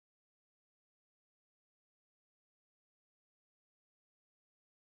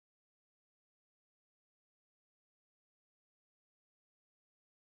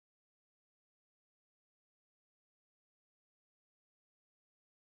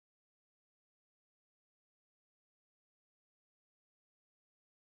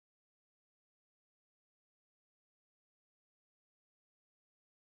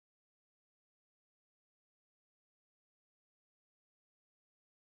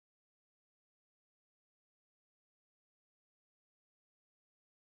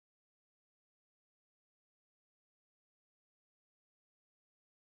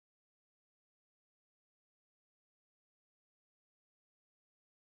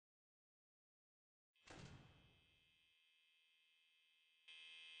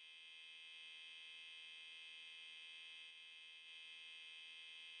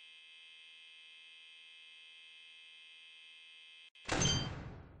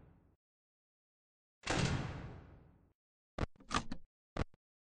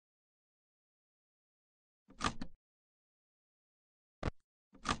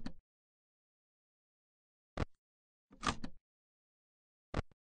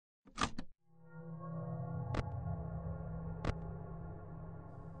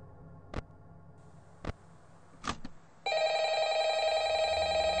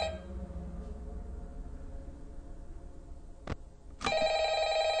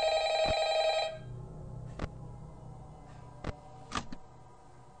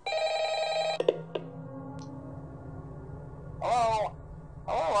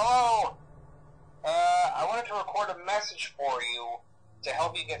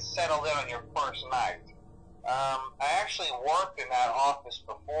you get settled in on your first night. I actually worked in that office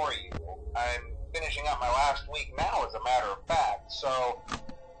before you. I'm finishing up my last week now, as a matter of fact, so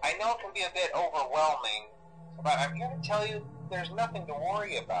I know it can be a bit overwhelming, but I'm here to tell you there's nothing to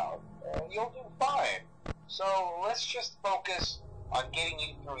worry about. You'll do fine. So let's just focus on getting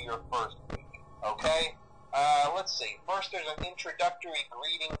you through your first week, okay? Let's see. First, there's an introductory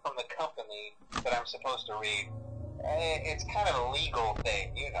greeting from the company that I'm supposed to read. It's kind of a legal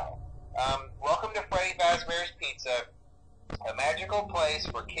thing, you know. Welcome to Freddy Fazbear's Pizza, a magical place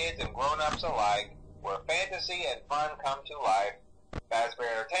for kids and grown-ups alike, where fantasy and fun come to life. Fazbear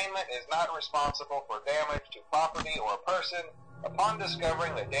Entertainment is not responsible for damage to property or person. Upon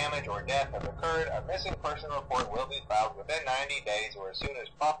discovering that damage or death has occurred, a missing person report will be filed within 90 days or as soon as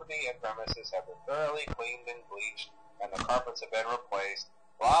property and premises have been thoroughly cleaned and bleached and the carpets have been replaced.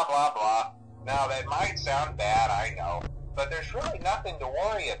 Blah, blah, blah. Now, that might sound bad, I know, but there's really nothing to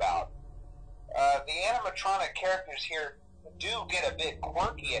worry about. The animatronic characters here do get a bit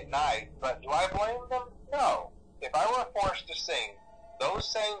quirky at night, but do I blame them? No. If I were forced to sing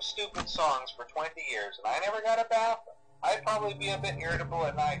those same stupid songs for 20 years and I never got a bath, I'd probably be a bit irritable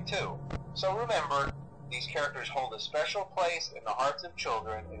at night too. So remember, these characters hold a special place in the hearts of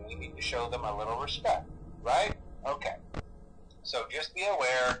children and we need to show them a little respect, right? Okay. So just be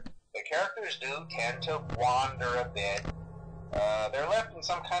aware, the characters do tend to wander a bit. They're left in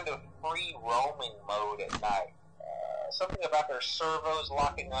some kind of free roaming mode at night. Something about their servos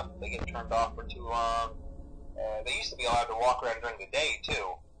locking up if they get turned off for too long. They used to be allowed to walk around during the day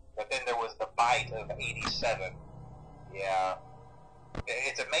too, but then there was the bite of 87. Yeah.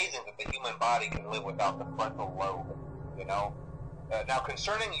 It's amazing that the human body can live without the frontal lobe, you know? Now,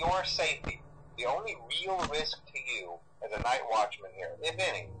 concerning your safety, the only real risk to you as a night watchman here, if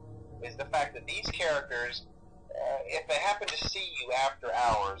any, is the fact that these characters, if they happen to see you after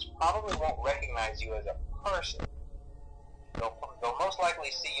hours, probably won't recognize you as a person. They'll most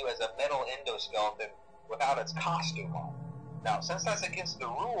likely see you as a metal endoskeleton without its costume on. Now, since that's against the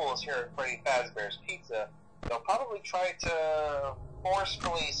rules here at Freddy Fazbear's Pizza, they'll probably try to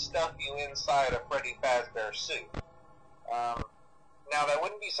forcefully stuff you inside a Freddy Fazbear suit. Now, that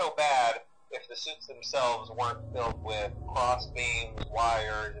wouldn't be so bad if the suits themselves weren't filled with cross beams,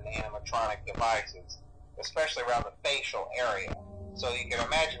 wires, and animatronic devices, especially around the facial area. So you can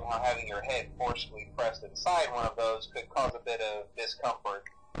imagine how having your head forcefully pressed inside one of those could cause a bit of discomfort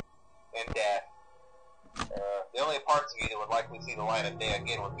and death. The only parts of you that would likely see the light of day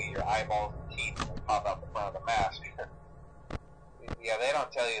again would be your eyeballs and teeth that pop out the front of the mask. Yeah, they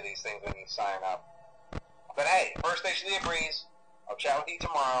don't tell you these things when you sign up. But hey, first station of the breeze. I'll chat with you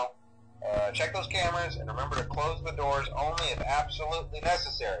tomorrow. Check those cameras, and remember to close the doors only if absolutely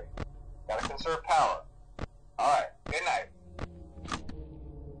necessary. Gotta conserve power. Alright, good night.